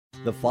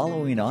The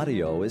following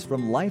audio is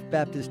from Life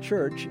Baptist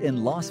Church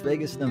in Las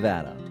Vegas,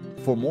 Nevada.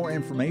 For more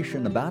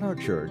information about our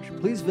church,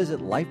 please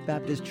visit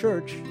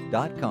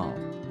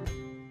lifebaptistchurch.com.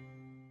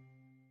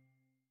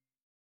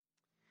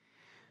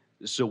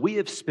 So we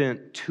have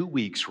spent 2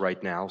 weeks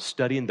right now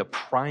studying the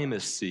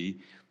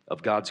primacy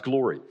of God's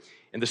glory.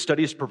 And the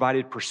study has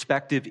provided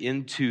perspective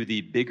into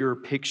the bigger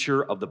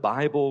picture of the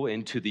Bible,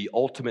 into the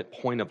ultimate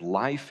point of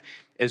life,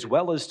 as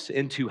well as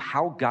into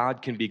how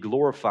God can be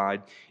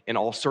glorified in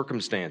all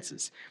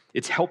circumstances.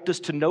 It's helped us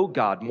to know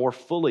God more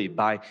fully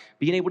by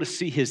being able to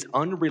see His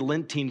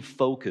unrelenting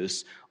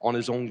focus on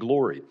His own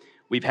glory.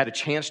 We've had a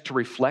chance to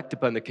reflect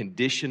upon the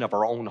condition of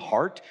our own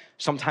heart,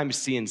 sometimes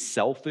seeing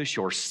selfish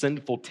or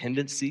sinful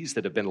tendencies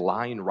that have been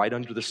lying right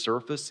under the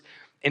surface.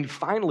 And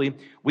finally,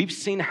 we've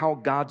seen how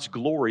God's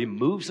glory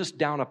moves us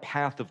down a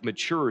path of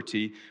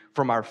maturity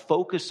from our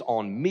focus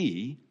on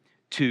me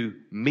to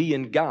me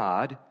and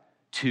God,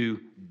 to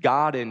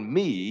God and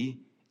me,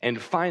 and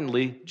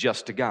finally,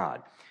 just to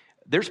God.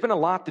 There's been a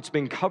lot that's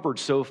been covered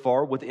so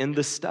far within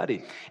this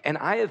study, and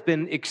I have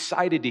been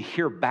excited to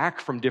hear back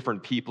from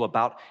different people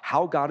about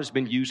how God has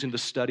been using the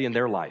study in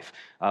their life.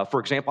 For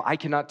example, I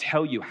cannot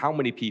tell you how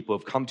many people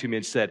have come to me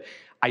and said,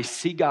 I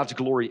see God's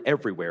glory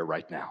everywhere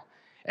right now.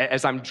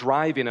 As I'm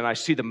driving and I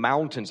see the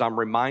mountains, I'm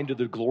reminded of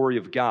the glory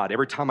of God.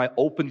 Every time I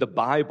open the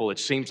Bible, it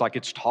seems like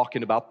it's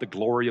talking about the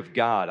glory of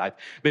God. I've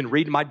been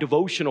reading my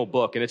devotional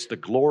book, and it's the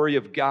glory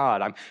of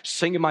God. I'm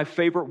singing my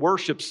favorite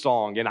worship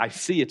song, and I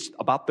see it's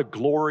about the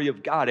glory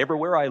of God.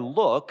 Everywhere I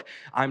look,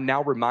 I'm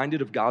now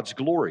reminded of God's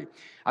glory.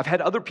 I've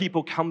had other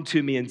people come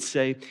to me and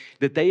say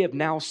that they have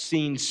now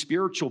seen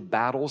spiritual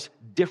battles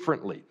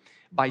differently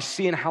by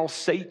seeing how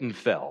Satan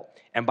fell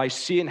and by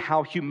seeing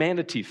how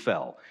humanity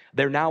fell.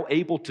 They're now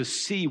able to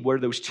see where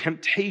those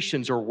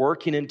temptations are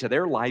working into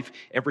their life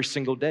every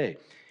single day.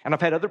 And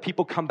I've had other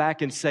people come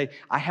back and say,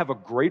 I have a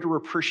greater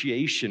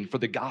appreciation for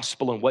the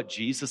gospel and what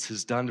Jesus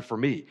has done for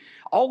me.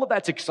 All of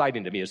that's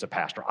exciting to me as a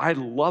pastor. I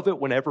love it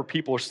whenever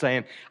people are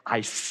saying,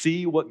 I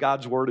see what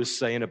God's word is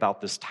saying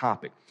about this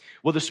topic.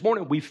 Well, this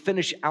morning we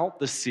finish out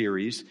the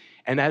series,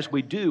 and as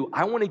we do,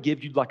 I want to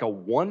give you like a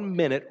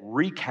 1-minute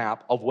recap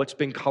of what's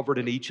been covered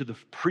in each of the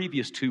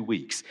previous 2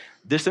 weeks.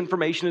 This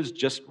information is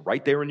just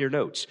right there in your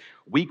notes.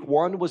 Week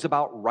 1 was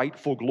about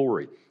rightful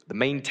glory. The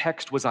main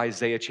text was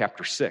Isaiah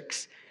chapter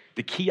 6.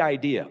 The key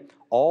idea,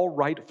 all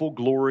rightful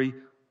glory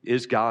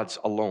is God's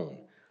alone.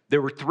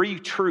 There were 3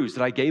 truths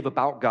that I gave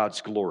about God's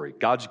glory.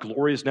 God's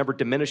glory is never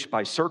diminished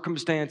by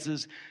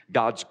circumstances.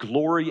 God's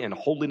glory and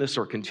holiness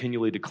are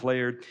continually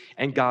declared.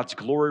 And God's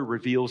glory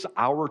reveals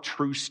our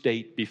true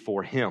state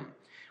before Him.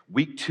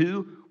 Week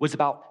 2 was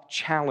about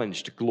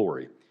challenged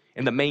glory.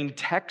 And the main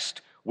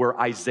text were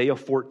Isaiah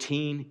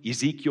 14,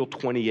 Ezekiel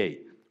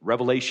 28,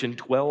 Revelation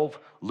 12,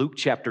 Luke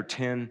chapter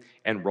 10,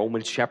 and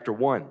Romans chapter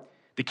 1.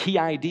 The key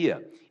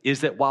idea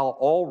is that while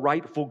all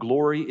rightful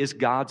glory is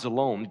God's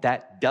alone,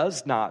 that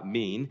does not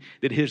mean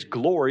that His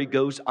glory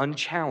goes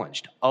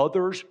unchallenged.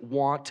 Others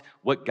want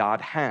what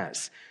God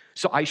has.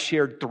 So I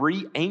shared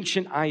 3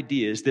 ancient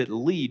ideas that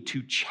lead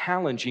to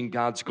challenging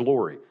God's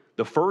glory.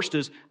 The first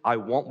is, I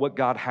want what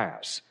God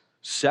has.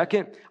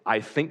 Second,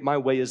 I think my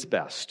way is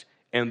best.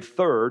 And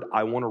third,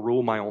 I want to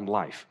rule my own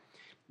life.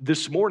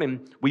 This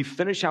morning, we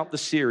finish out the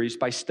series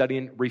by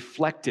studying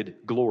reflected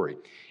glory.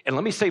 And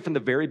let me say from the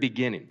very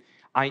beginning,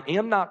 I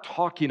am not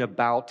talking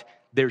about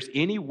there's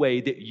any way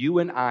that you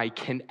and I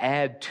can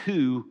add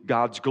to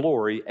God's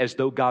glory as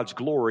though God's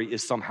glory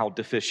is somehow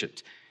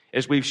deficient.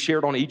 As we've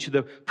shared on each of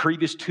the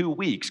previous 2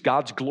 weeks,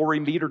 God's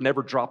glory meter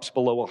never drops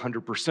below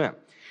 100%.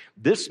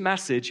 This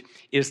message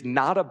is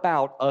not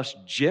about us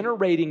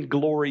generating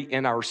glory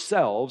in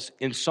ourselves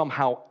and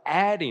somehow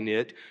adding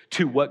it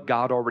to what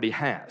God already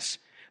has.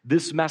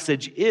 This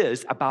message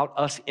is about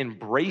us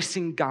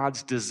embracing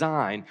God's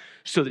design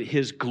so that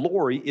His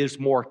glory is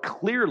more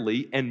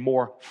clearly and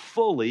more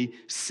fully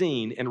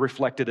seen and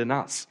reflected in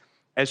us.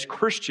 As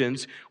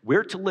Christians,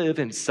 we're to live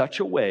in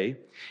such a way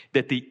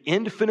that the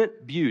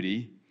infinite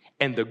beauty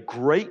and the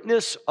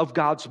greatness of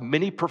God's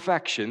many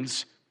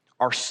perfections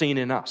are seen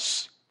in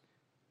us.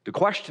 The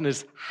question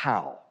is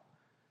how?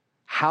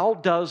 How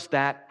does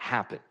that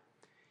happen?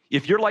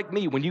 If you're like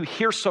me, when you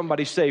hear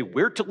somebody say,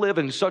 we're to live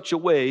in such a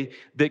way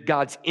that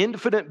God's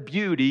infinite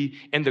beauty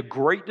and the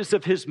greatness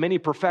of His many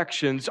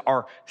perfections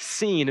are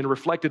seen and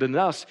reflected in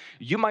us,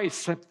 you might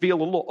feel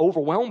a little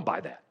overwhelmed by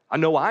that. I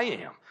know I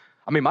am.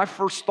 I mean, my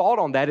first thought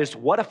on that is,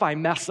 what if I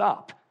mess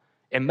up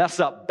and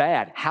mess up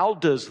bad? How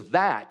does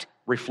that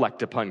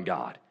reflect upon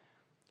God?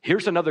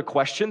 Here's another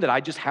question that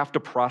I just have to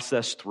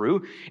process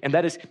through, and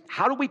that is,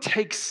 how do we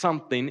take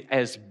something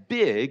as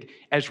big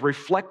as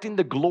reflecting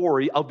the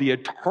glory of the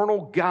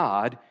eternal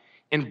God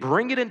and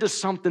bring it into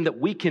something that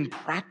we can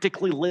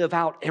practically live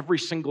out every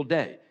single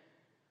day?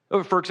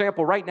 For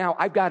example, right now,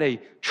 I've got a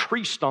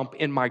tree stump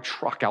in my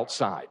truck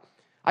outside.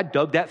 I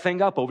dug that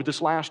thing up over this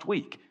last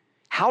week.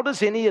 How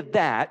does any of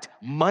that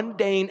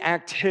mundane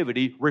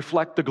activity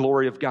reflect the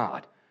glory of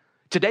God?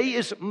 Today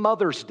is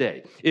Mother's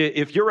Day.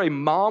 If you're a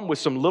mom with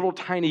some little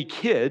tiny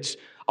kids,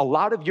 A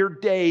lot of your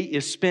day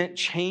is spent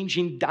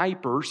changing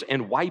diapers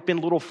and wiping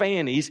little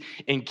fannies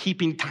and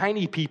keeping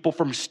tiny people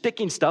from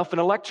sticking stuff in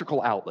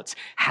electrical outlets.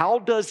 How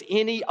does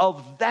any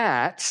of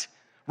that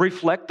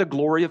reflect the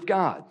glory of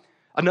God?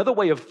 Another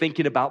way of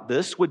thinking about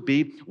this would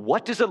be,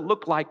 what does it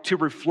look like to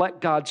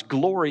reflect God's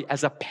glory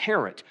as a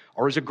parent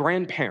or as a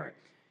grandparent,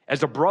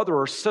 as a brother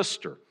or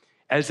sister,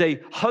 as a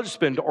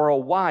husband or a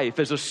wife,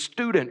 as a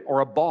student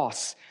or a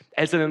boss,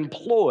 as an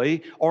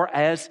employee or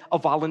as a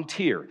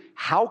volunteer?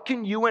 How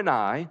can you and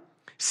I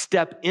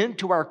step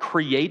into our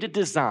created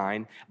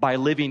design by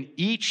living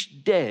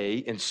each day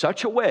in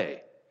such a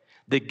way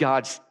that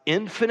God's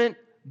infinite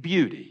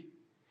beauty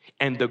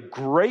and the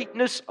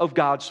greatness of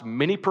God's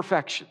many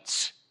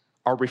perfections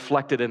are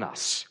reflected in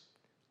us?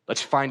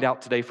 Let's find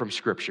out today from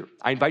Scripture.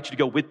 I invite you to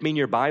go with me in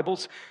your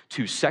Bibles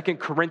to 2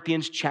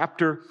 Corinthians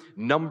chapter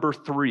number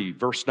 3,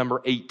 verse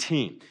number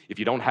 18. If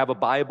you don't have a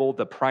Bible,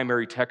 the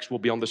primary text will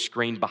be on the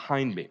screen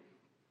behind me.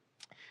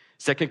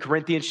 2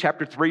 Corinthians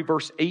chapter 3,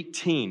 verse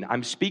 18.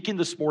 I'm speaking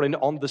this morning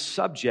on the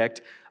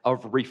subject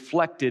of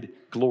reflected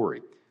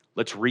glory.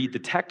 Let's read the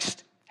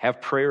text,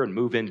 have prayer, and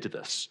move into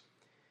this.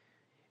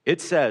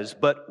 It says,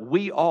 "But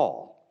we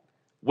all,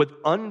 with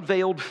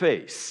unveiled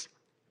face,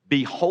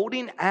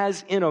 beholding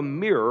as in a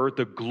mirror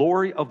the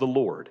glory of the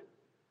Lord,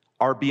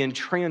 are being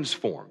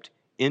transformed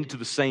into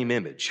the same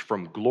image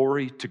from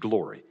glory to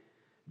glory,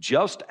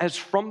 just as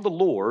from the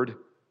Lord,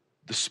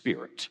 the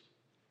Spirit."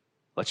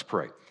 Let's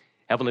pray.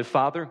 Heavenly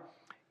Father,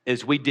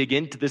 as we dig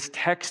into this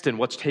text and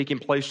what's taking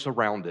place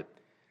around it,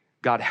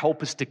 God,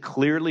 help us to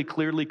clearly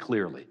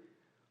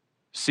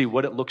see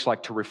what it looks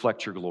like to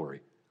reflect your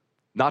glory.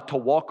 Not to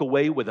walk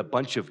away with a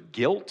bunch of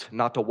guilt,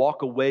 not to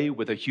walk away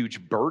with a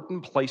huge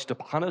burden placed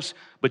upon us,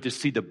 but to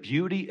see the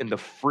beauty and the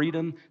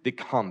freedom that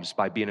comes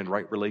by being in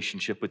right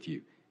relationship with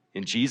you.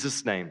 In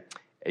Jesus' name,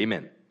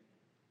 amen.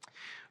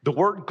 The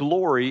word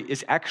glory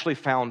is actually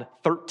found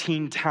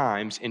 13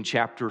 times in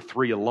chapter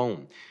 3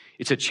 alone.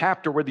 It's a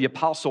chapter where the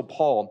Apostle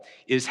Paul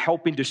is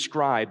helping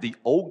describe the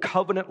Old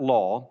Covenant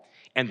law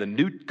and the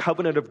New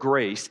Covenant of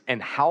grace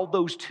and how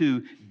those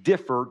two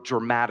differ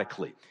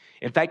dramatically.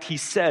 In fact, he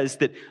says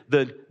that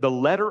the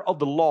letter of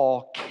the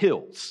law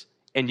kills,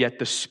 and yet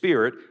the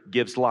Spirit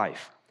gives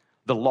life.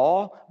 The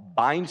law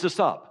binds us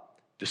up.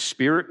 The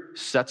Spirit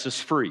sets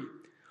us free.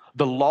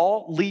 The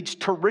law leads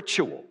to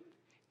ritual.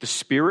 The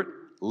Spirit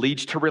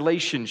leads to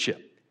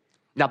relationship.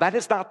 Now, that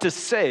is not to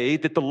say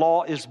that the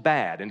law is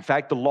bad. In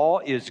fact, the law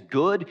is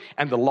good,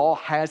 and the law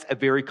has a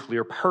very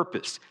clear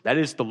purpose. That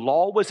is, the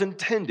law was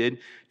intended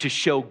to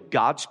show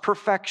God's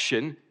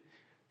perfection,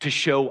 to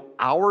show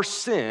our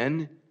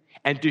sin,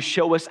 and to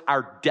show us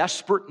our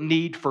desperate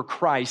need for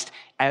Christ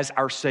as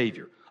our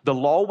Savior. The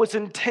law was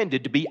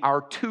intended to be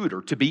our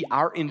tutor, to be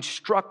our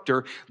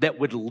instructor that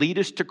would lead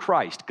us to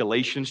Christ.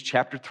 Galatians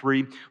chapter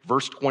 3,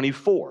 verse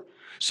 24.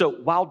 So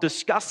while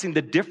discussing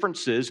the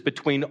differences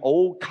between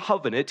Old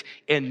Covenant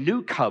and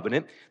New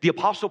Covenant, the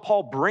Apostle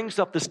Paul brings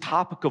up this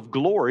topic of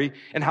glory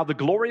and how the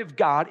glory of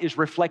God is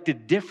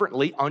reflected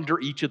differently under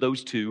each of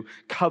those two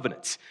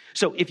covenants.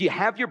 So if you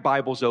have your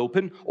Bibles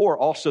open, or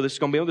also this is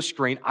going to be on the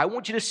screen, I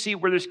want you to see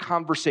where this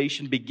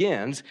conversation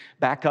begins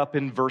back up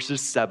in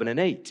verses 7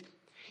 and 8.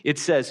 It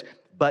says,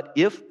 "But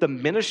if the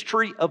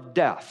ministry of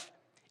death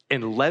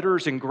and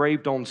letters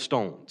engraved on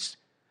stones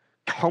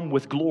come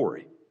with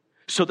glory,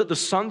 so that the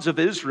sons of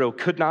Israel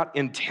could not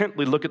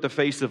intently look at the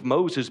face of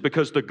Moses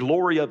because the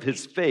glory of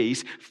his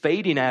face,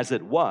 fading as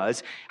it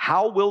was,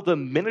 how will the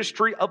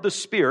ministry of the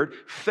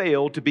Spirit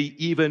fail to be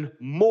even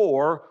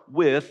more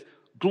with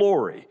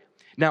glory?"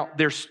 Now,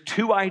 there's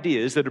two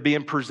ideas that are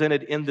being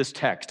presented in this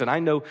text, and I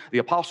know the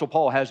Apostle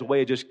Paul has a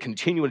way of just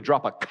continuing to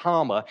drop a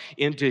comma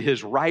into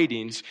his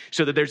writings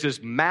so that there's this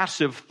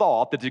massive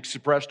thought that's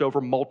expressed over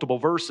multiple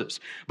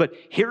verses. But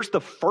here's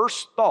the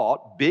first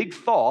thought, big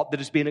thought, that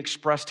is being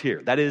expressed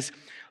here. That is,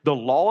 the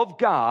law of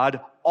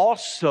God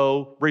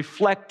also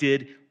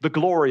reflected the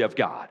glory of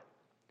God.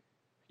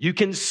 You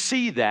can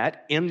see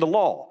that in the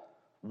law.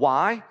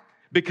 Why?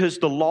 Because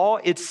the law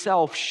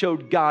itself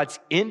showed God's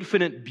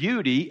infinite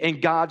beauty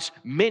and God's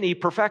many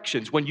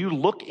perfections. When you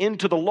look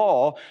into the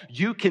law,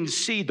 you can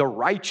see the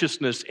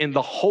righteousness and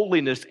the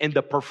holiness and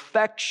the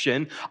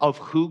perfection of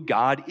who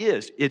God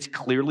is. It's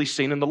clearly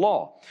seen in the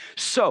law.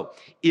 So,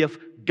 if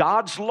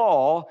God's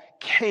law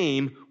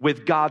came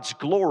with God's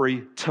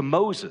glory to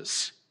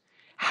Moses,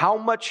 how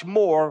much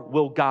more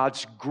will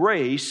God's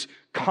grace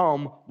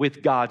come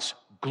with God's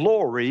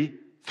glory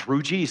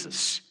through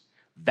Jesus?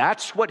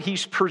 That's what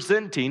he's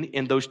presenting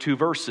in those two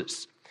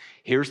verses.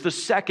 Here's the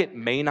second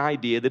main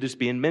idea that is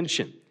being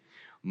mentioned.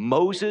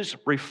 Moses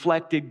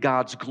reflected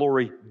God's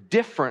glory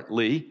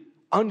differently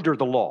under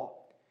the law.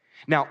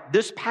 Now,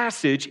 this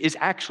passage is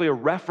actually a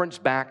reference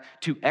back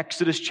to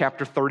Exodus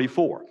chapter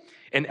 34.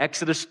 In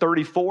Exodus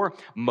 34,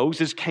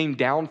 Moses came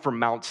down from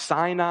Mount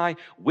Sinai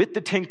with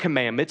the 10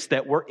 Commandments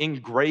that were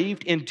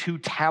engraved into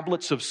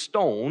tablets of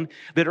stone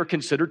that are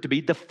considered to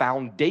be the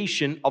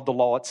foundation of the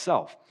law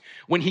itself.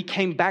 When he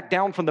came back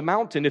down from the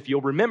mountain, if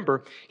you'll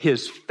remember,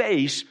 his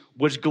face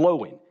was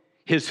glowing.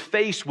 His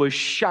face was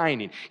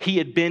shining. He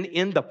had been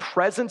in the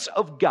presence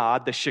of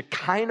God. The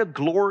Shekinah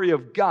glory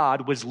of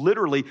God was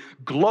literally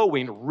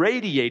glowing,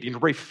 radiating,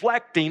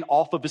 reflecting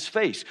off of his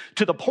face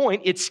to the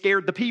point it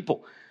scared the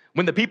people.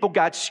 When the people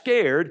got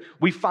scared,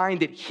 we find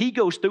that he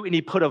goes through and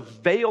he put a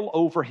veil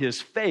over his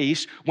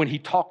face when he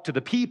talked to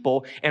the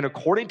people. And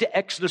according to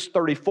Exodus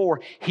 34,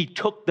 he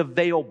took the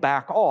veil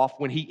back off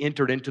when he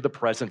entered into the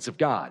presence of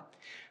God.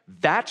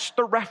 That's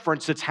the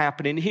reference that's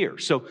happening here.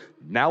 So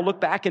now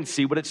look back and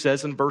see what it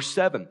says in verse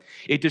 7.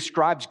 It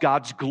describes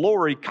God's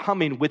glory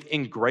coming with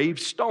engraved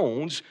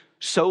stones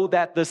so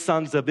that the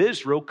sons of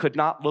Israel could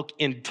not look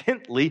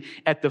intently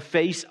at the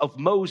face of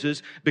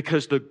Moses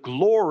because the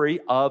glory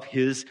of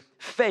his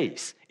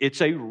face.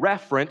 It's a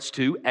reference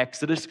to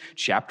Exodus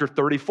chapter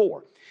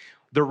 34.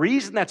 The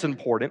reason that's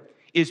important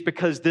is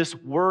because this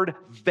word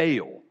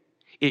veil,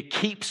 it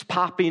keeps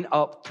popping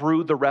up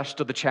through the rest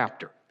of the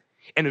chapter.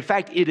 And in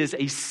fact, it is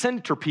a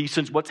centerpiece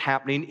in what's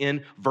happening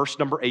in verse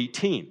number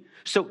 18.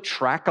 So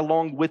track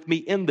along with me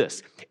in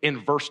this.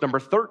 In verse number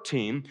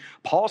 13,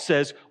 Paul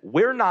says,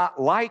 we're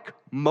not like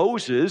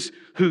Moses,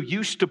 who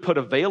used to put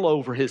a veil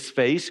over his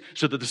face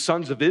so that the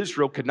sons of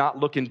Israel could not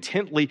look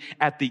intently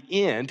at the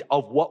end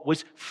of what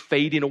was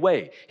fading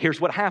away.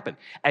 Here's what happened.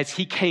 As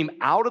he came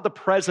out of the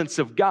presence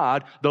of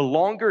God, the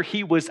longer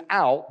he was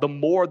out, the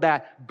more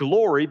that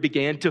glory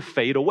began to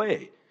fade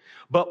away.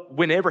 But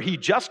whenever he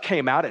just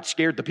came out, it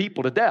scared the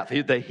people to death.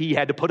 He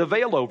had to put a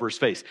veil over his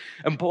face.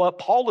 And what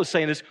Paul is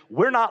saying is,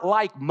 we're not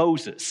like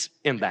Moses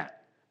in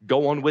that.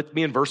 Go on with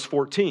me in verse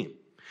 14.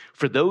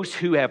 For those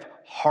who have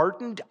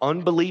hardened,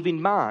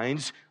 unbelieving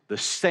minds, the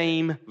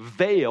same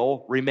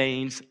veil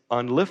remains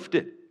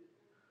unlifted.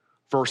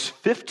 Verse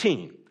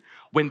 15.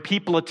 When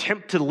people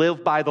attempt to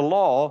live by the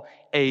law,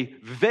 a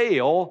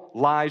veil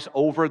lies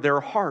over their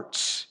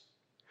hearts.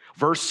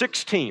 Verse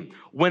 16.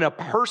 When a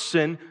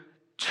person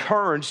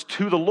turns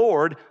to the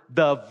Lord,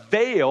 the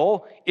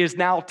veil is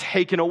now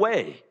taken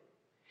away.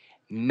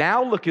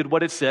 Now look at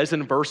what it says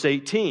in verse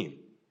 18.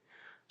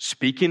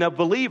 Speaking of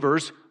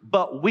believers,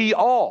 but we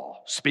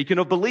all, speaking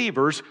of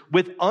believers,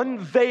 with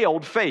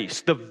unveiled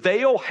face, the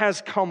veil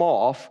has come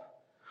off,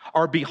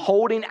 are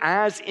beholding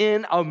as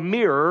in a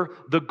mirror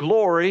the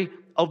glory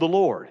of the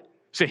Lord.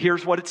 So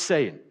here's what it's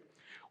saying.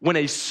 When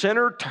a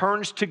sinner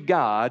turns to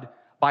God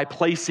by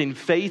placing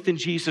faith in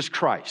Jesus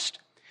Christ,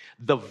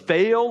 the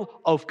veil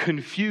of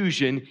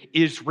confusion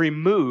is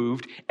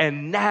removed,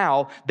 and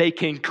now they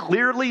can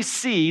clearly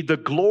see the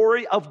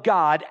glory of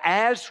God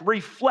as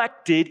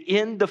reflected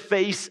in the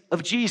face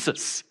of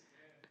Jesus.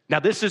 Now,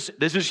 this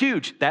is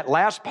huge, that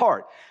last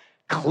part.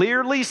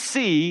 Clearly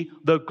see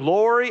the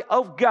glory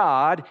of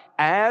God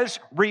as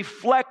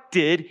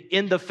reflected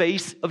in the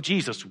face of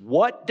Jesus.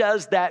 What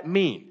does that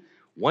mean?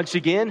 Once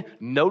again,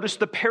 notice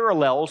the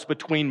parallels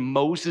between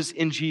Moses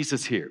and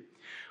Jesus here.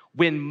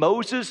 When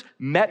Moses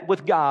met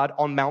with God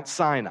on Mount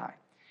Sinai,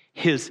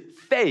 his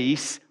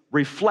face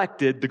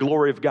reflected the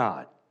glory of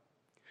God.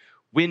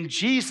 When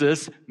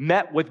Jesus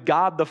met with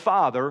God the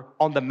Father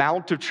on the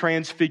Mount of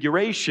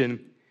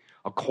Transfiguration,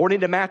 according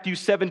to Matthew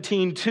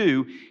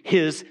 17:2,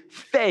 his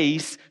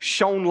face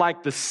shone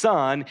like the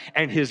sun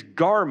and his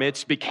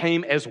garments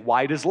became as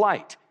white as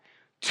light.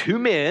 Two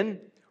men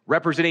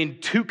representing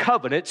two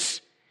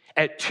covenants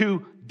at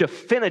two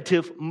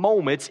definitive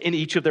moments in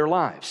each of their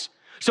lives.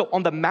 So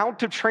on the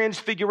Mount of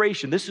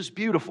Transfiguration, this is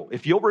beautiful.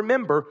 If you'll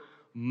remember,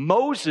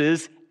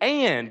 Moses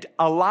and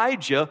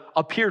Elijah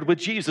appeared with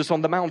Jesus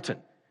on the mountain.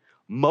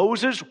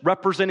 Moses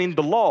representing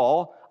the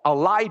law,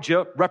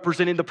 Elijah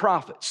representing the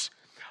prophets.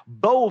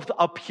 Both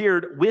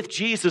appeared with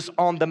Jesus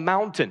on the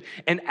mountain.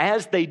 And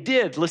as they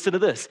did, listen to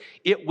this,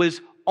 it was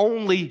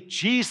only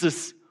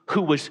Jesus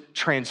who was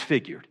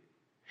transfigured.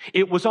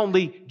 It was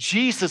only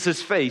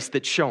Jesus' face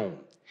that shone.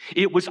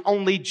 It was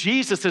only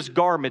Jesus'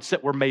 garments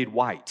that were made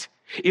white.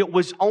 It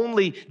was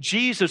only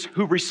Jesus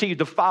who received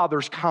the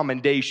Father's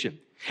commendation.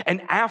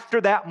 And after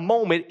that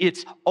moment,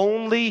 it's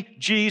only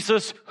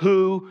Jesus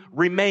who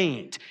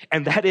remained.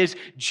 And that is,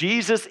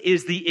 Jesus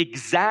is the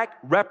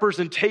exact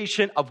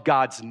representation of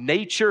God's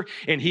nature,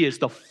 and he is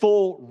the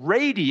full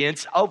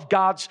radiance of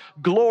God's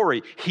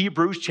glory.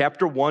 Hebrews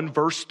chapter 1,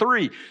 verse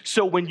 3.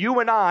 So when you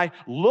and I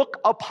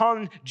look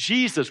upon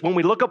Jesus, when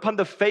we look upon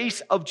the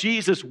face of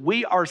Jesus,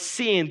 we are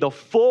seeing the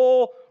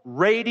full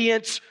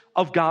radiance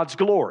of God's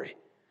glory.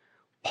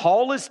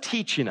 Paul is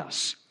teaching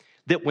us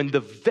that when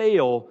the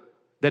veil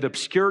that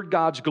obscured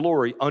God's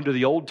glory under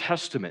the Old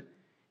Testament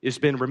has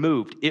been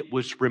removed, it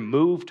was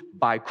removed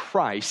by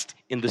Christ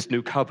in this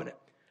new covenant.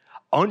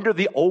 Under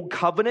the Old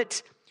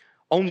Covenant,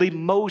 only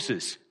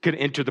Moses could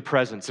enter the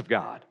presence of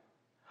God.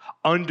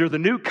 Under the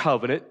new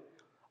covenant,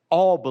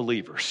 all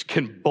believers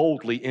can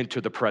boldly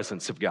enter the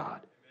presence of God.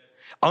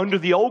 Under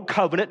the Old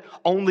Covenant,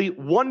 only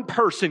one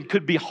person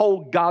could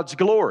behold God's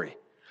glory.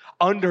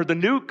 Under the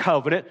new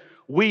covenant,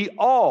 we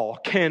all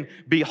can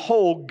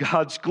behold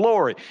God's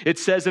glory. It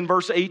says in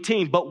verse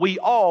 18, but we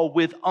all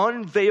with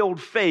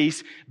unveiled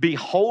face,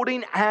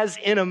 beholding as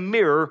in a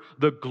mirror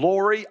the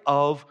glory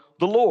of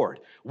the Lord.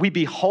 We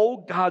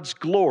behold God's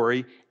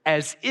glory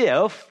as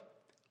if,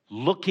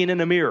 looking in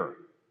a mirror.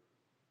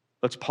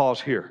 Let's pause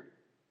here.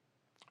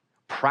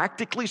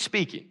 Practically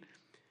speaking,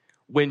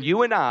 when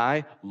you and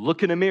I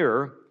look in a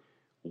mirror,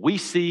 we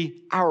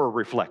see our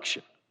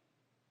reflection.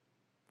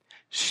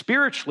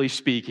 Spiritually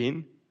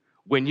speaking,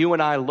 when you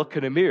and I look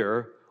in a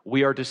mirror,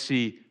 we are to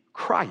see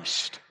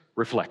Christ's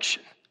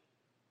reflection.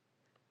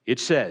 It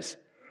says,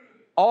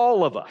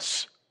 all of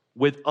us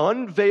with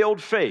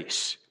unveiled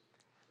face,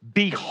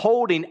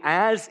 beholding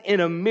as in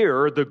a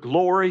mirror the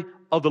glory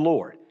of the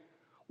Lord.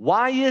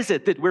 Why is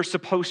it that we're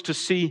supposed to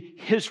see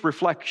his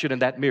reflection in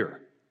that mirror?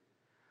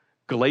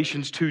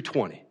 Galatians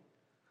 2:20.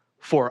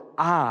 For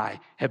I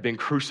have been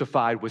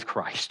crucified with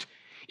Christ.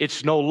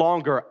 It's no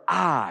longer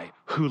I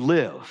who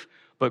live,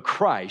 but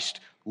Christ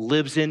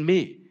lives in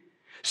me.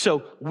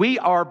 So we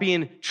are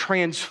being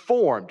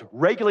transformed,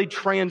 regularly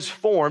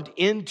transformed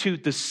into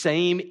the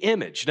same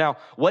image. Now,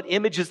 what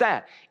image is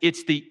that?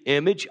 It's the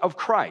image of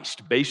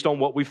Christ, based on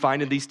what we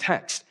find in these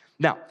texts.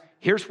 Now,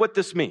 here's what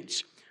this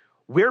means.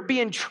 We're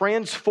being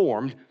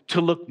transformed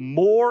to look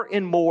more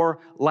and more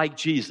like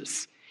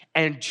Jesus.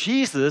 And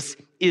Jesus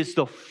is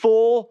the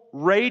full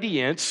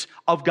radiance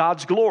of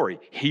God's glory.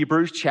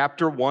 Hebrews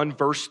chapter 1,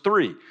 verse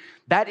 3.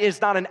 That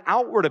is not an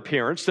outward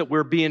appearance that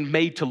we're being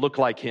made to look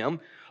like him,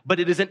 but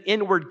it is an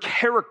inward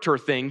character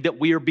thing that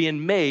we are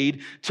being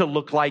made to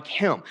look like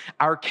him.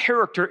 Our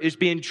character is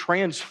being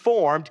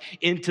transformed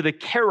into the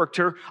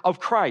character of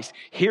Christ.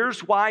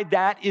 Here's why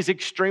that is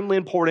extremely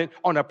important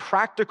on a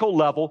practical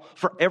level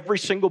for every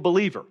single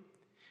believer.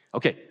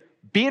 Okay,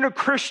 being a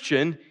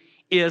Christian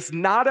is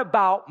not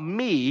about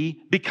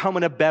me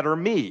becoming a better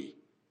me.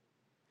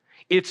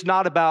 It's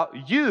not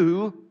about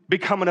you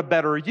becoming a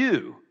better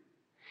you.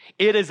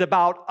 It is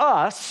about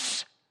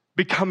us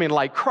becoming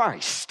like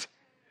Christ.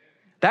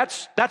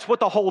 That's what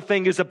the whole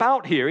thing is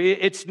about here.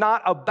 It's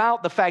not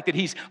about the fact that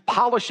he's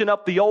polishing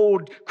up the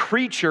old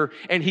creature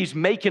and he's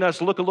making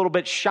us look a little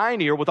bit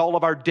shinier with all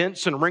of our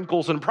dents and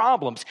wrinkles and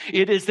problems.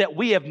 It is that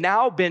we have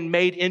now been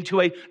made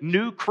into a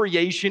new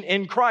creation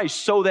in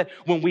Christ, so that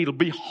when we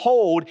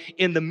behold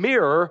in the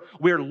mirror,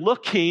 we're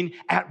looking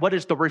at what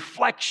is the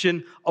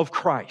reflection of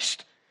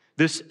Christ.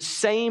 This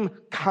same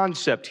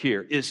concept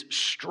here is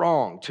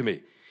strong to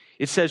me.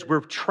 It says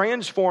we're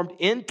transformed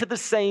into the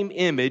same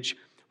image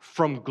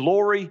from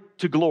glory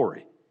to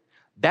glory.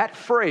 That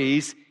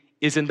phrase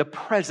is in the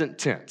present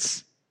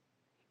tense.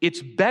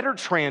 It's better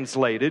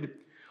translated,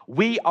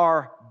 we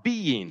are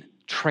being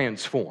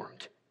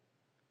transformed.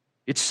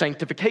 It's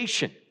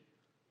sanctification.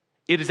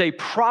 It is a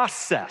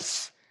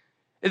process.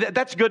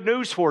 That's good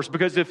news for us,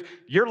 because if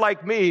you're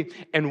like me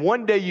and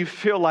one day you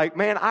feel like,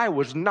 man, I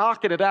was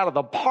knocking it out of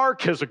the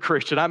park as a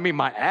Christian. I mean,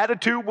 my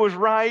attitude was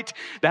right.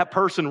 That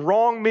person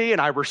wronged me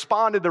and I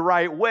responded the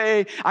right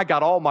way. I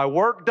got all my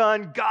work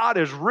done. God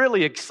is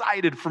really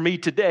excited for me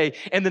today.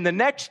 And then the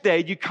next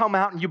day you come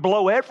out and you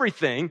blow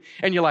everything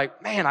and you're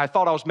like, man, I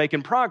thought I was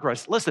making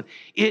progress. Listen,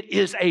 it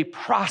is a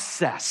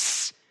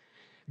process.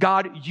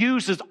 God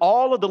uses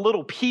all of the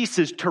little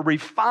pieces to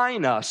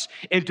refine us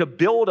and to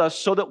build us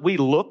so that we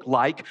look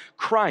like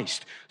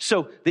Christ.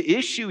 So the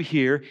issue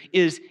here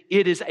is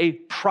it is a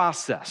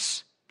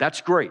process.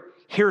 That's great.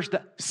 Here's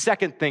the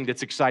second thing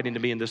that's exciting to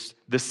me in this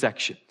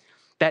section.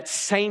 That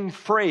same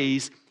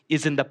phrase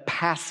is in the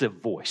passive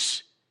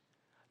voice.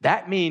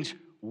 That means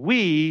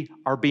we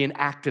are being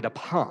acted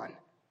upon.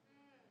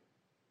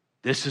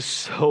 This is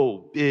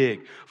so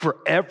big for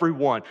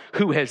everyone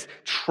who has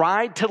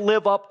tried to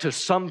live up to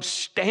some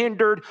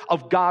standard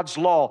of God's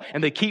law,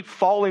 and they keep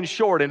falling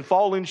short and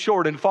falling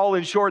short and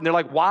falling short, and they're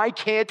like, why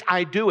can't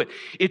I do it?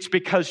 It's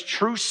because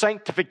true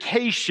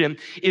sanctification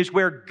is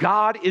where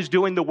God is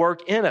doing the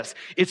work in us.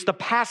 It's the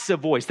passive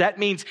voice. That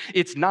means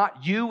it's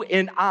not you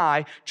and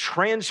I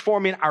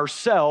transforming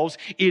ourselves.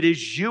 It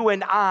is you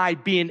and I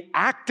being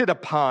acted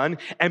upon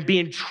and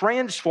being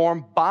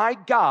transformed by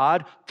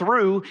God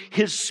through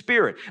his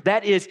Spirit.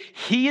 That is,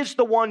 he is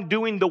the one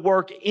doing the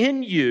work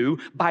in you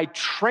by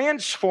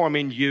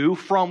transforming you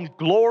from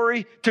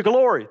glory to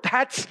glory.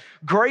 That's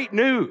great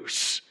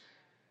news.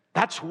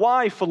 That's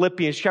why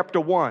Philippians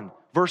chapter 1,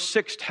 verse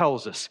 6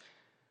 tells us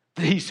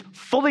that he's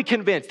fully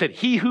convinced that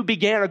he who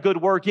began a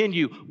good work in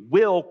you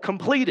will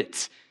complete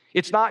it.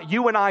 It's not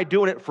you and I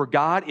doing it for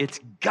God. It's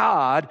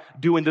God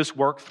doing this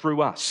work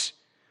through us.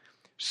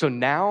 So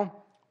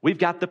now we've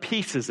got the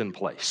pieces in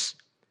place.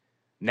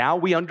 Now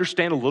we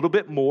understand a little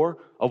bit more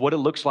of what it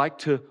looks like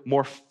to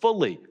more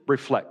fully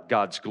reflect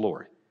God's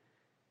glory.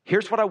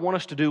 Here's what I want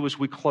us to do as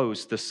we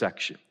close this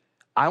section.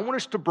 I want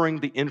us to bring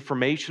the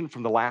information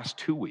from the last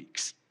 2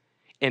 weeks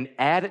and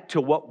add it to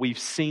what we've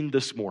seen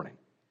this morning.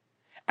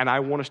 And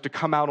I want us to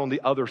come out on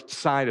the other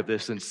side of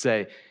this and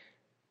say,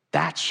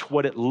 that's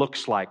what it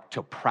looks like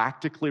to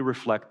practically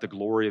reflect the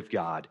glory of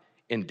God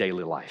in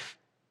daily life.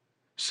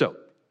 So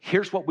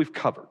here's what we've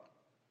covered.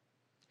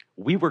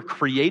 We were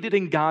created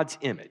in God's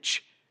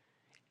image,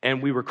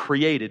 and we were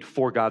created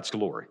for God's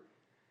glory.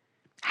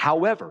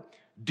 However,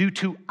 due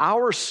to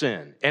our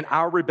sin and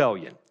our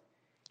rebellion,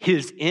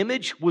 his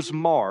image was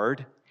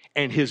marred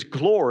and his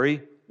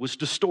glory was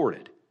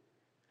distorted.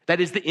 That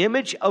is, the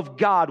image of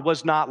God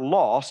was not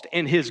lost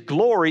and his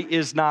glory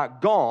is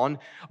not gone,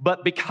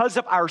 but because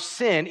of our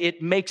sin,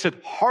 it makes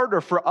it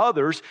harder for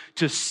others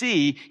to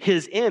see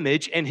his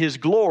image and his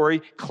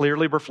glory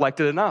clearly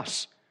reflected in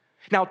us.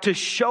 Now, to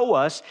show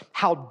us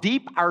how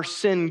deep our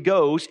sin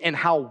goes and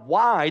how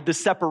wide the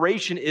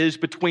separation is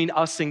between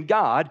us and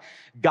God,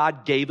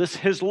 God gave us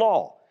his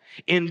law.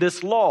 In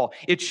this law,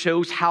 it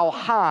shows how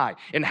high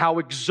and how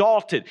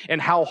exalted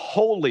and how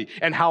holy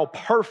and how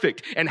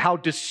perfect and how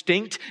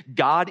distinct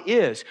God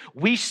is.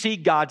 We see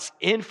God's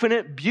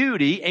infinite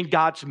beauty and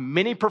God's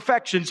many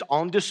perfections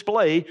on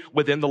display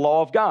within the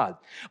law of God.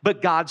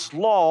 But God's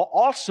law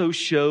also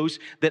shows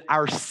that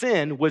our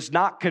sin was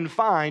not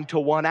confined to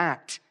one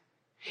act.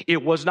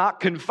 It was not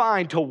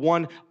confined to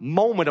one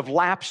moment of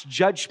lapsed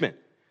judgment.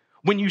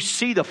 When you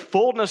see the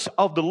fullness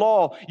of the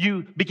law,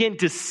 you begin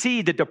to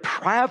see the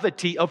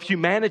depravity of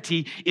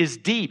humanity is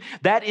deep.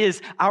 That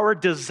is, our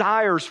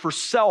desires for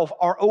self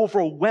are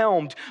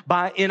overwhelmed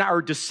in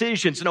our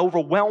decisions and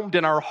overwhelmed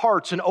in our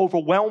hearts and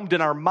overwhelmed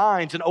in our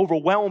minds and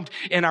overwhelmed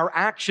in our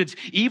actions.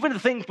 Even the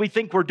things we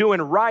think we're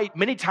doing right,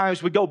 many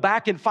times we go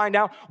back and find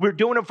out we're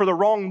doing them for the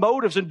wrong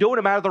motives and doing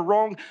them out of the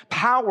wrong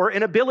power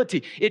and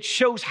ability. It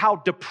shows how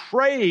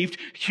depraved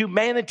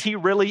humanity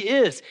really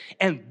is.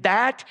 And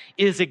that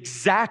is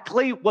exactly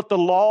what the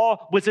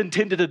law was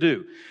intended to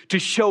do, to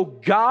show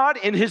God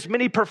in his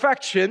many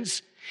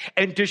perfections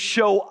and to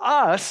show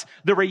us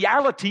the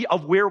reality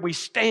of where we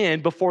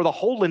stand before the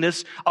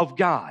holiness of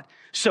God.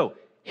 So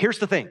here's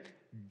the thing.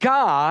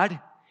 God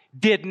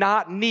did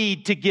not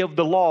need to give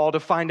the law to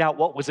find out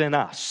what was in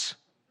us.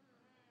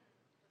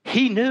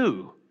 He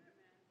knew.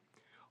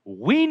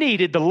 We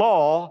needed the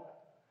law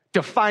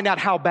to find out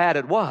how bad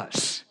it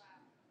was.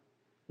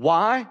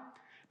 Why?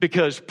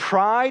 Because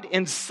pride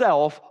and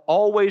self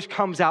always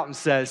comes out and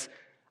says,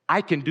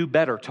 I can do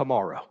better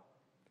tomorrow.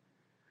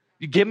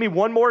 You give me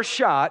one more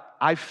shot,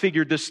 I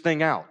figured this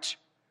thing out.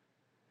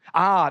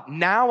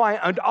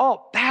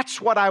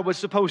 That's what I was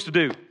supposed to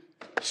do.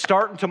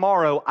 Starting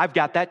tomorrow, I've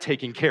got that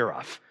taken care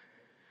of.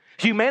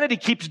 Humanity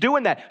keeps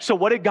doing that. So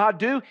what did God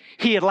do?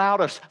 He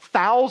allowed us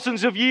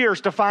thousands of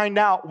years to find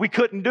out we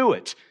couldn't do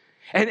it.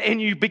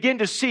 And you begin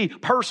to see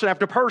person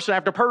after person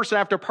after person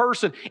after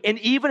person. And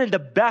even in the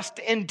best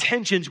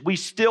intentions, we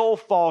still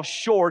fall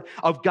short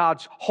of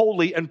God's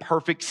holy and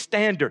perfect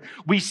standard.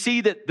 We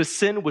see that the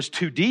sin was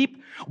too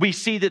deep. We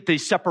see that the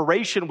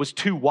separation was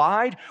too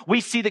wide. We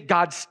see that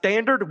God's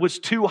standard was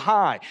too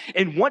high.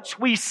 And once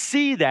we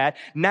see that,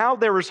 now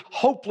there is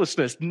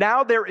hopelessness.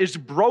 Now there is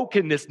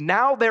brokenness.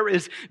 Now there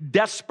is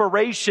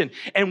desperation.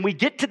 And we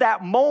get to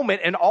that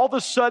moment and all of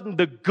a sudden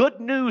the good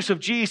news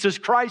of Jesus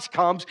Christ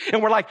comes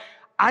and we're like,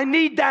 I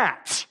need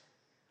that.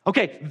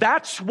 Okay,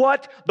 that's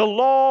what the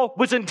law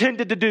was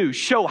intended to do.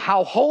 Show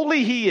how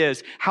holy he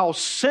is, how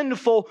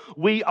sinful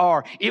we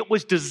are. It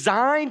was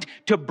designed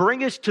to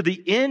bring us to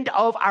the end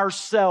of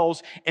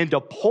ourselves and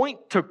to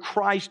point to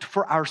Christ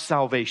for our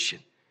salvation.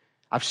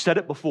 I've said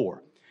it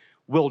before.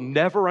 We'll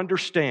never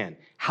understand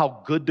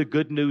how good the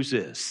good news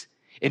is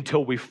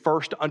until we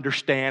first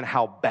understand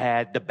how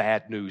bad the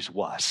bad news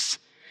was.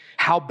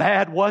 How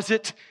bad was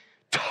it?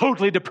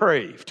 Totally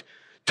depraved,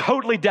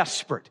 totally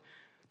desperate.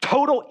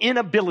 Total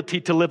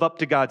inability to live up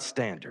to God's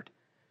standard.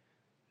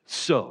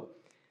 So,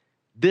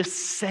 this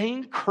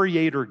same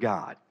Creator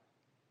God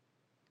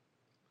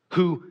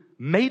who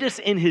made us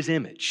in his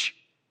image,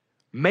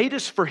 made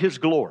us for his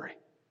glory,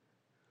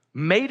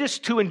 made us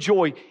to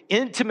enjoy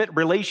intimate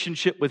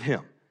relationship with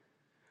him,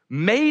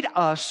 made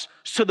us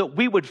so that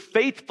we would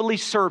faithfully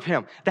serve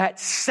him. That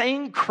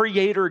same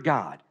Creator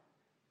God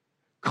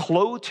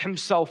clothed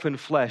himself in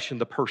flesh in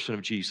the person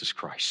of Jesus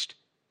Christ.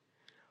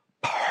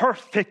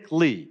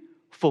 Perfectly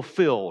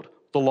fulfilled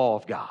the law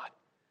of God,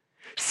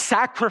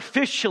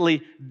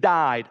 sacrificially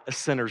died a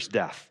sinner's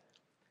death,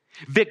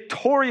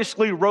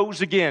 victoriously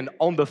rose again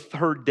on the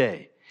third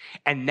day,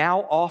 and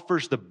now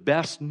offers the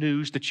best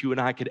news that you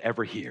and I could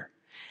ever hear.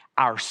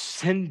 Our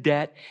sin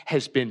debt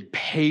has been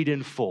paid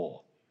in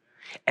full,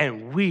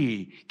 and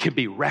we can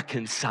be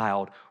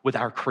reconciled with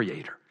our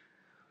Creator.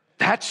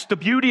 That's the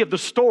beauty of the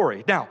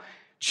story. Now,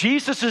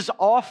 Jesus'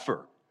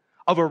 offer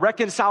of a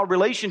reconciled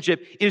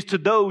relationship is to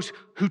those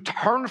who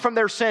turn from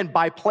their sin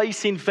by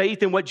placing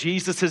faith in what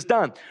Jesus has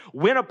done.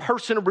 When a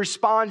person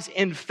responds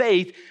in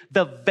faith,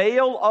 the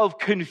veil of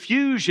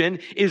confusion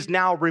is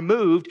now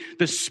removed.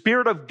 The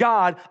Spirit of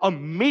God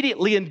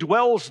immediately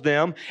indwells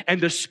them,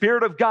 and the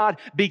Spirit of God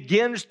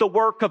begins the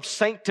work of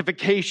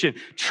sanctification,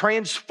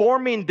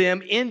 transforming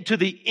them into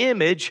the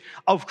image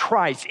of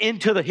Christ,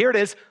 into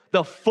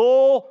the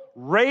full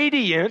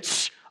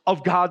radiance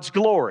of God's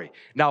glory.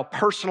 Now,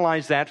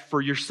 personalize that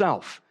for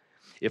yourself.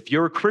 If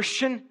you're a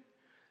Christian,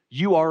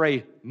 you are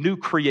a new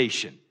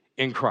creation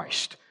in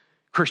Christ.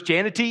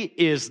 Christianity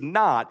is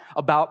not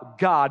about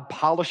God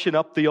polishing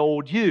up the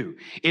old you.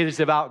 It is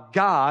about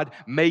God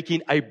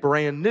making a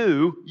brand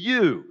new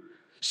you.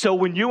 So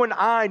when you and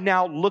I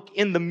now look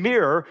in the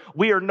mirror,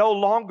 we are no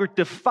longer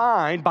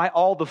defined by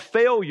all the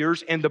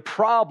failures and the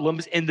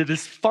problems and the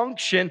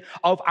dysfunction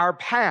of our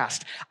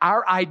past.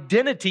 Our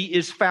identity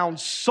is found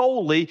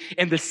solely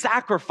in the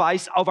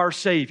sacrifice of our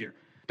Savior.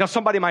 Now,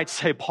 somebody might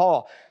say,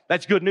 Paul,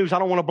 that's good news. I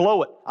don't want to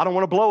blow it. I don't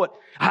want to blow it.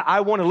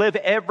 I want to live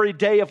every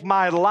day of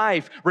my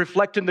life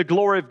reflecting the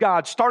glory of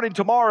God. Starting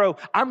tomorrow,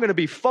 I'm going to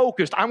be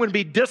focused. I'm going to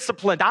be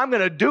disciplined. I'm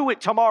going to do it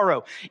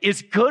tomorrow.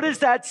 As good as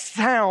that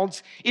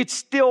sounds, it's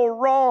still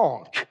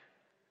wrong.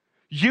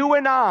 You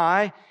and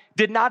I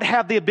did not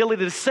have the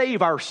ability to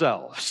save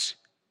ourselves.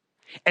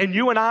 And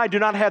you and I do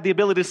not have the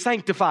ability to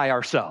sanctify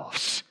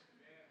ourselves.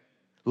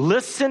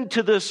 Listen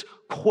to this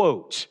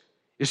quote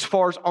as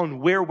far as on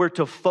where we're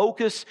to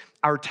focus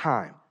our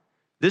time.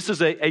 This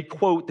is a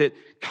quote that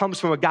comes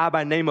from a guy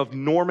by the name of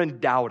Norman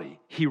Dowdy.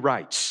 He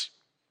writes,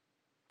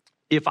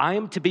 "If I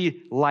am to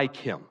be like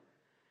him,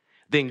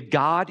 then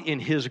God in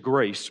his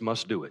grace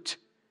must do it.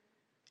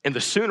 And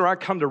the sooner I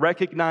come to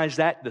recognize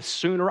that, the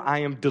sooner I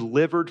am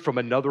delivered from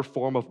another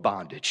form of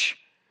bondage.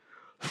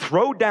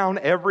 Throw down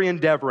every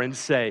endeavor and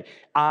say,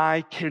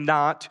 I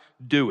cannot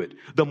do it.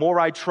 The more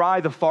I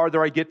try, the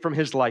farther I get from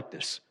his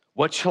likeness.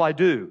 What shall I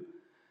do?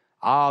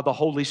 The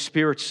Holy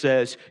Spirit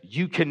says,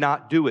 you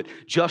cannot do it.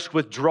 Just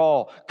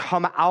withdraw.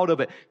 Come out of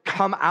it.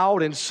 Come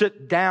out and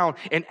sit down.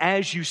 And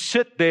as you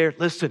sit there,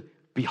 listen,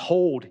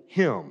 behold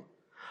him.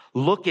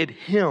 Look at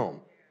him.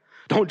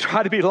 Don't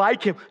try to be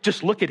like him.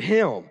 Just look at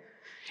him.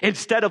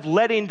 Instead of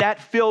letting that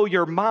fill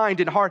your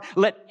mind and heart,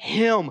 let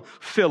him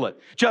fill it.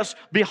 Just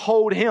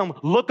behold him.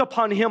 Look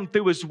upon him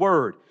through his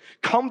word.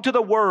 Come to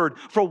the word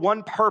for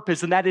one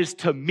purpose, and that is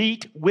to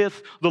meet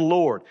with the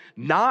Lord.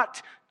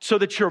 Not so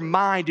that your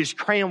mind is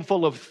crammed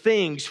full of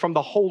things from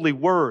the holy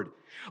word,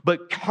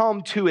 but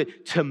come to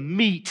it to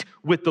meet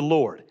with the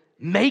Lord.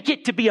 Make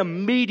it to be a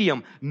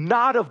medium,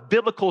 not of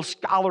biblical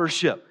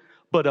scholarship,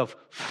 but of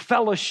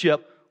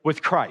fellowship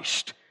with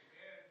Christ.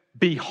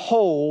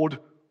 Behold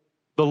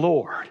the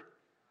Lord.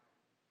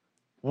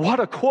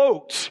 What a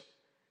quote.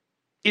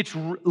 It's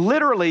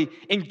literally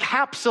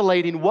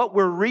encapsulating what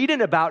we're reading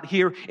about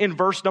here in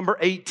verse number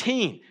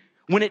 18.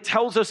 When it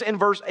tells us in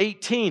verse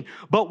 18,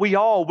 but we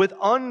all with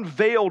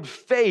unveiled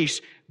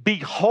face,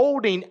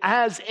 beholding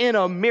as in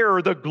a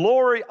mirror the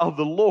glory of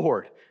the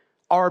Lord,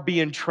 are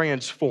being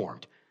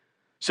transformed.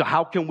 So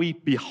how can we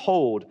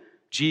behold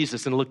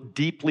Jesus and look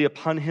deeply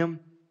upon him?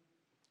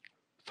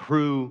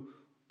 Through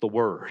the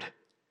word.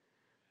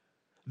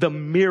 The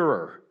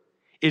mirror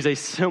is a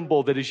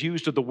symbol that is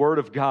used of the word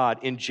of God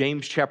in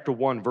James chapter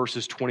 1,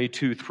 verses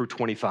 22 through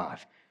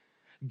 25.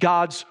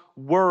 God's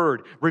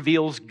word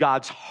reveals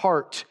God's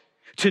heart.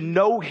 To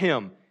know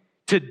him,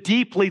 to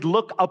deeply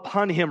look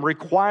upon him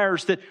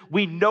requires that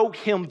we know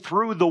him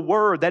through the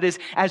word. That is,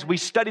 as we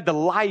study the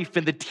life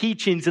and the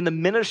teachings and the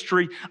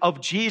ministry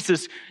of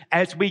Jesus,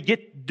 as we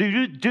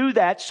do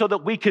that so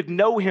that we could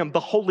know him,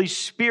 the Holy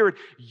Spirit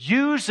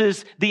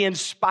uses the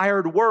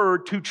inspired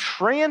word to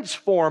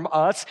transform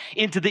us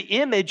into the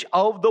image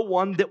of the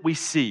one that we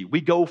see.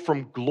 We go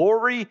from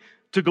glory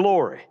to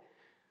glory.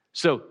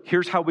 So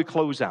here's how we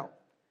close out.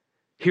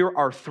 Here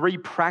are 3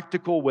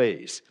 practical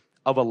ways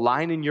of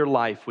aligning your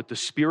life with the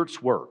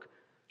Spirit's work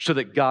so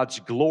that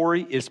God's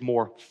glory is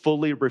more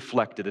fully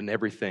reflected in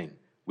everything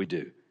we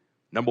do.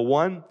 Number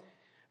 1,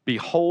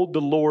 behold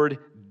the Lord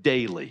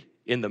daily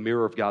in the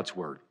mirror of God's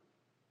word.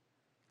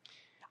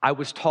 I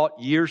was taught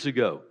years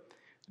ago,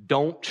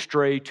 don't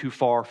stray too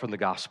far from the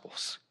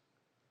Gospels.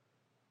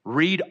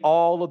 Read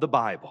all of the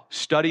Bible,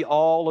 study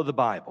all of the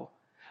Bible,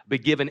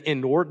 but give an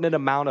inordinate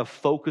amount of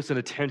focus and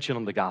attention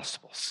on the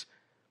Gospels.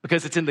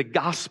 Because it's in the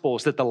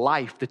Gospels that the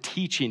life, the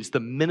teachings,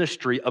 the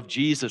ministry of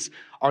Jesus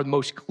are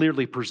most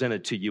clearly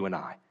presented to you and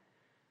I.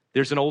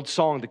 There's an old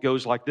song that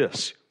goes like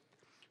this.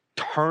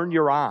 Turn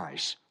your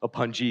eyes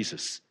upon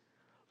Jesus.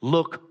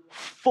 Look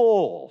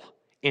full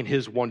in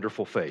his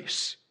wonderful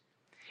face.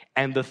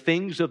 And the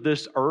things of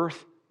this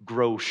earth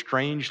grow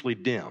strangely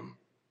dim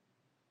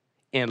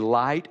in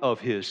light of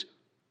his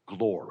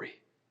glory.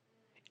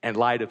 In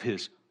light of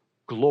his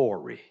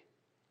glory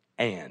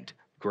and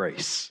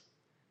grace.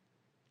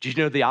 Did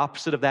you know the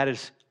opposite of that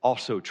is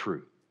also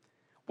true?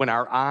 When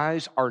our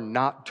eyes are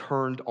not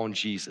turned on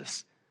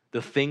Jesus,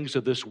 the things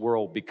of this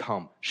world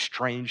become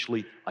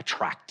strangely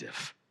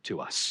attractive to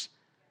us.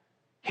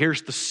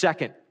 Here's the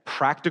second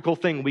practical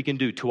thing we can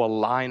do to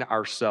align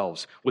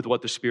ourselves with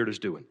what the Spirit is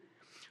doing.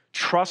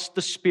 Trust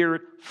the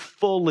Spirit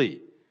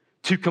fully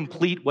to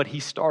complete what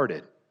he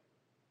started.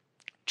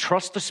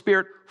 Trust the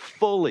Spirit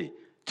fully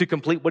to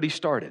complete what he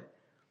started.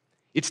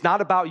 It's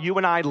not about you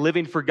and I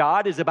living for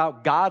God. It's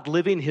about God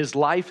living his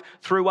life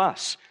through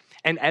us.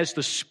 And as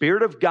the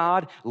Spirit of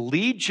God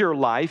leads your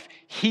life,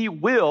 he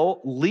will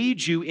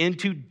lead you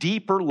into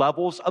deeper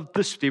levels of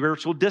the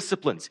spiritual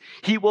disciplines.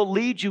 He will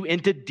lead you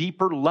into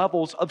deeper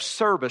levels of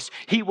service.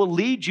 He will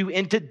lead you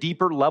into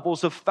deeper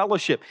levels of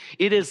fellowship.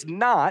 It is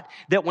not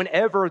that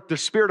whenever the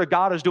Spirit of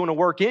God is doing a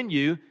work in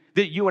you,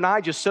 that you and I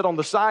just sit on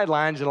the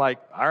sidelines and like,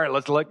 all right,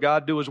 let's let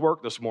God do his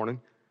work this morning.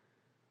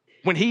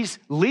 When he's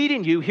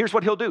leading you, here's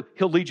what he'll do.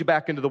 He'll lead you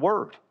back into the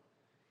Word.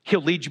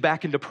 He'll lead you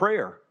back into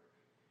prayer.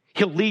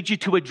 He'll lead you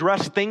to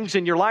address things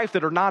in your life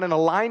that are not in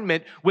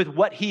alignment with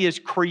what he has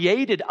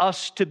created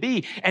us to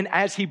be. And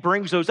as he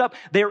brings those up,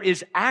 there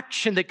is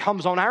action that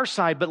comes on our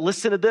side. But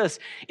listen to this.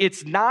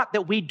 It's not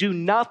that we do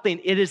nothing.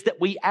 It is that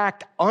we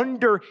act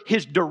under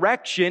his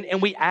direction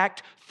and we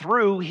act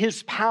through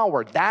his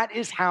power. That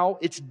is how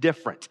it's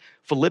different.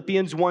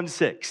 Philippians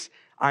 1:6.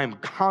 I am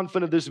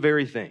confident of this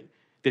very thing,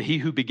 that he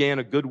who began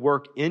a good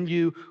work in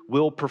you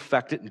will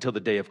perfect it until the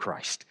day of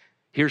Christ.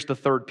 Here's the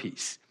third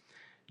piece.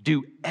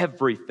 Do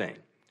everything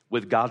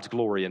with God's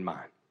glory in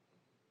mind.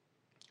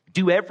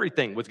 Do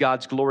everything with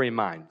God's glory in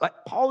mind. Like,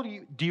 Paul,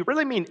 do you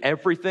really mean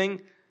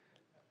everything?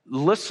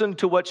 Listen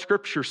to what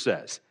Scripture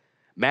says.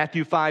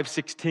 Matthew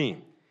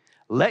 5:16.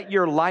 Let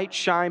your light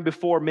shine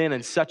before men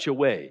in such a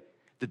way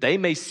that they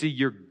may see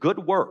your good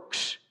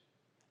works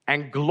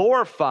and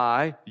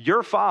glorify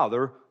your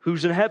Father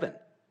who's in heaven.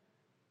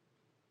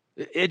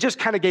 It just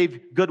kind of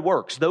gave good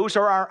works. Those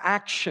are our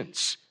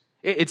actions.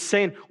 It's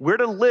saying we're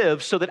to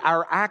live so that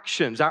our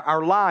actions,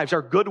 our lives,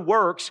 our good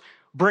works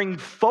bring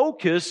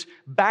focus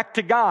back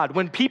to God.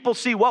 When people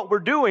see what we're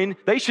doing,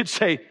 they should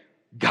say,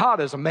 God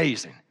is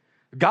amazing.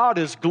 God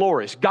is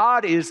glorious.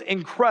 God is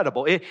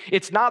incredible.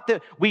 It's not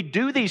that we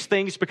do these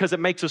things because it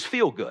makes us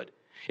feel good.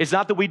 It's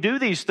not that we do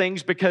these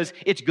things because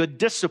it's good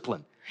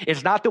discipline.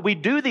 It's not that we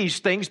do these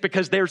things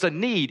because there's a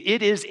need.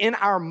 It is in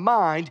our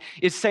mind.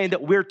 It's saying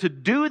that we're to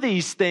do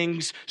these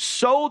things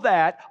so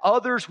that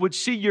others would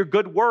see your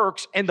good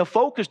works, and the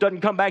focus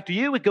doesn't come back to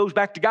you. It goes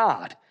back to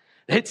God.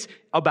 It's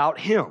about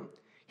him.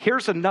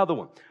 Here's another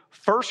one.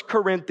 1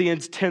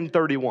 Corinthians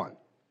 10:31.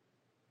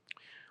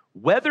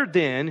 Whether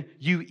then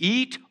you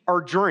eat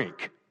or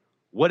drink,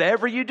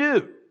 whatever you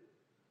do,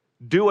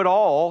 do it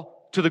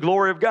all to the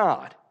glory of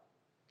God.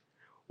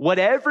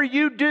 Whatever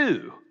you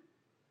do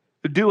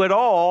it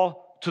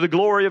all to the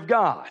glory of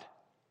God.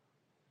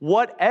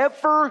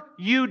 Whatever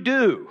you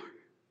do,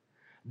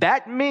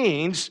 that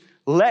means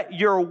let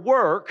your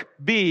work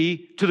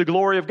be to the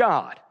glory of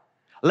God.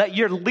 Let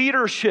your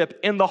leadership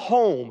in the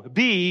home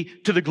be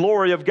to the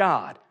glory of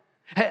God.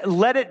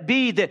 Let it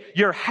be that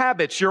your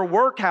habits, your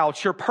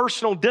workouts, your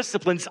personal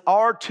disciplines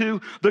are to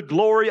the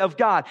glory of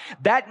God.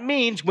 That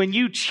means when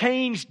you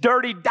change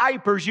dirty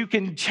diapers, you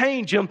can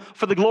change them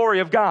for the glory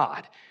of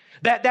God.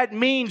 That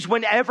means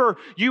whenever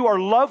you are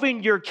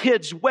loving your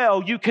kids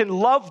well, you can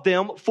love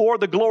them for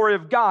the glory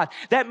of God.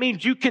 That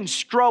means you can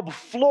scrub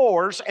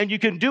floors and you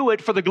can do it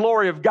for the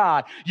glory of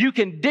God. You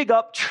can dig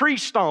up tree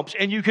stumps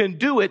and you can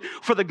do it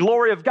for the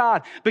glory of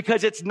God,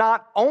 because it's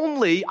not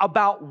only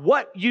about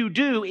what you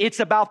do,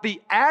 it's about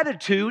the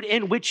attitude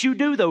in which you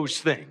do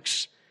those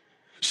things.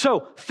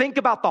 So think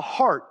about the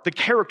heart, the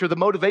character, the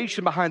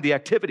motivation behind the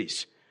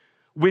activities.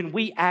 When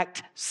we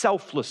act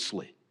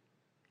selflessly,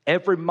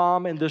 every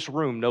mom in this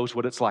room knows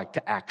what it's like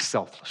to act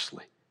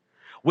selflessly.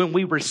 When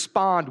we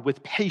respond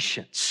with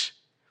patience,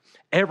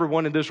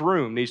 everyone in this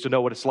room needs to know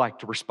what it's like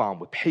to respond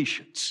with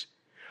patience.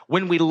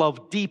 When we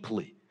love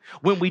deeply,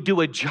 when we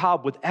do a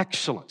job with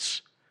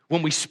excellence,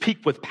 when we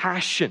speak with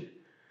passion,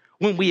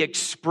 when we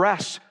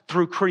express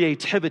through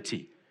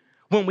creativity,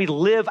 when we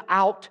live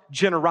out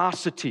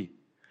generosity,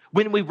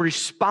 when we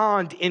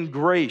respond in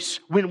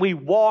grace, when we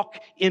walk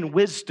in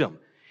wisdom,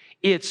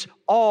 it's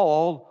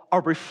all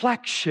a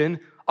reflection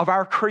of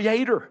our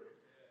Creator.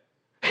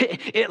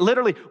 It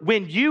literally,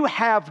 when you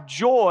have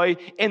joy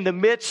in the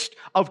midst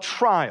of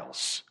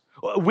trials,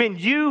 when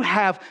you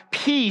have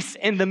peace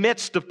in the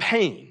midst of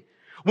pain,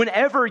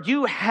 whenever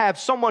you have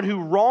someone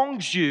who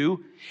wrongs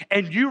you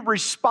and you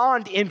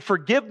respond in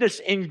forgiveness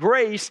and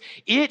grace,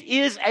 it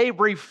is a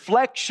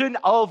reflection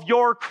of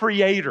your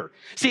Creator.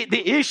 See,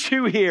 the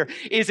issue here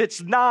is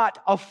it's not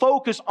a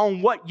focus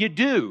on what you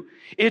do.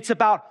 It's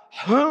about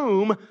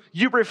whom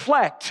you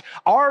reflect.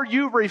 Are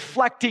you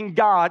reflecting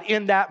God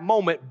in that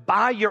moment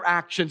by your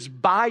actions,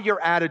 by your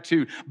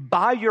attitude,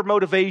 by your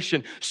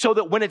motivation, so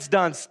that when it's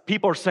done,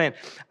 people are saying,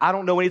 I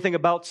don't know anything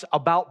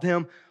about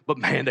them, but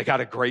man, they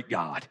got a great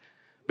God.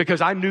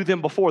 Because I knew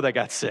them before they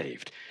got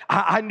saved.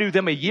 I knew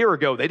them a year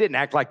ago. They didn't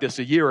act like this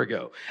a year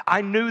ago.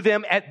 I knew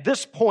them at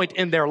this point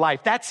in their life.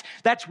 That's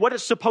what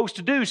it's supposed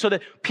to do, so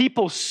that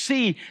people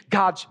see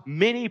God's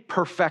many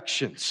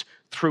perfections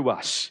through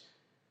us.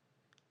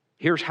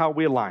 Here's how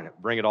we align it,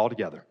 bring it all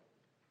together.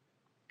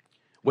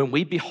 When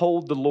we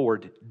behold the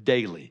Lord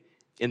daily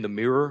in the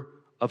mirror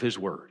of His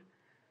Word,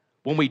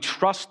 when we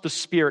trust the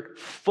Spirit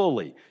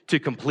fully to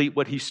complete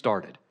what He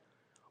started,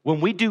 when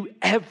we do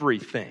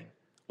everything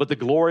with the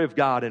glory of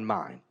God in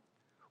mind,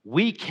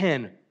 we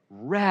can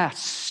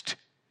rest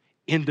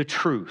in the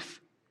truth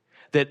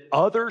that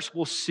others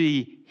will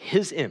see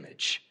His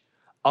image,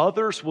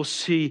 others will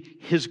see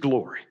His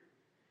glory.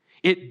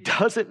 It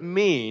doesn't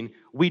mean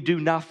we do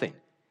nothing.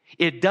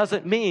 It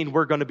doesn't mean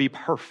we're going to be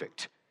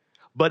perfect,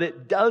 but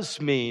it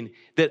does mean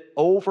that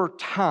over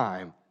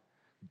time,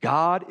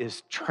 God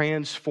is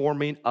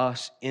transforming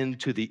us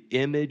into the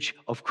image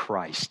of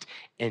Christ,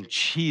 and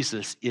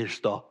Jesus is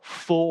the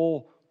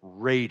full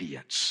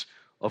radiance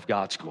of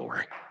God's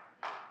glory.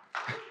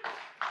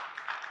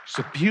 It's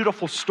a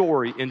beautiful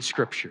story in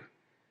Scripture.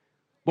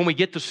 When we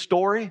get the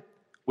story,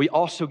 we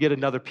also get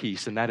another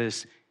piece, and that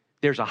is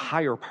there's a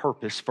higher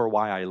purpose for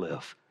why I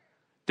live.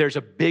 There's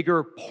a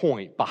bigger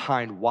point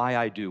behind why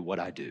I do what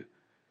I do.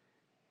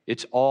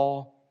 It's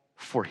all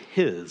for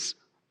His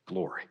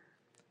glory.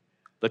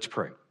 Let's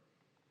pray.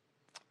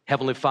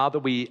 Heavenly Father,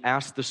 we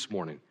ask this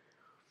morning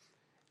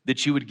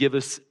that you would give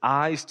us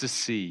eyes to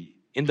see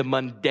in the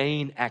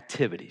mundane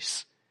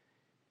activities,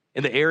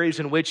 in the areas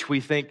in which we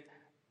think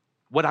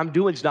what I'm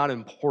doing is not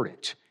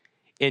important.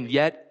 And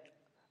yet,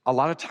 a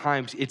lot of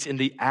times, it's in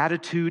the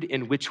attitude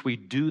in which we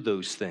do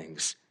those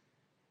things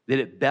that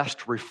it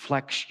best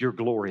reflects your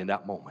glory in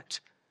that moment.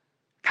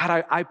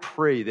 God, I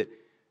pray that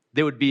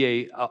there would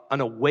be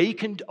an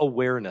awakened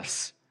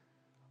awareness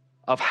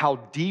of how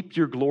deep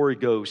your glory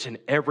goes in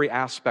every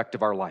aspect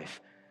of our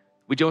life.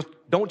 We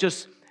don't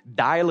just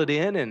dial it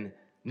in and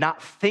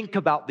not think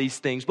about these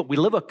things, but we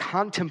live a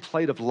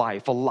contemplative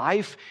life, a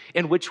life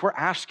in which we're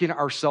asking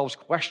ourselves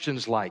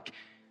questions like,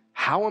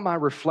 how am I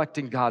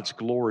reflecting God's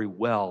glory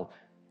well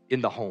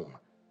in the home?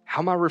 How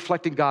am I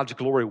reflecting God's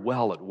glory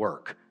well at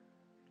work?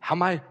 How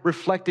am I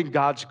reflecting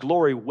God's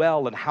glory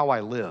well in how I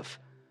live?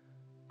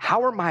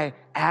 How are my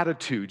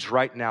attitudes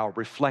right now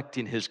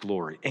reflecting His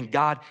glory? And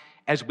God,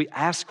 as we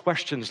ask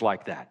questions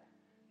like that,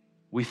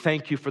 we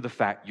thank you for the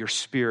fact your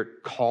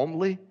Spirit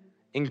calmly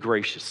and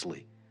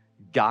graciously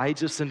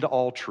guides us into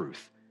all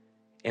truth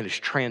and is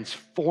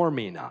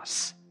transforming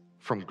us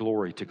from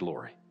glory to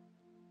glory.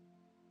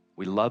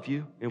 We love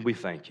you and we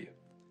thank you.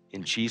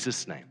 In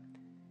Jesus' name,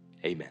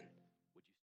 amen.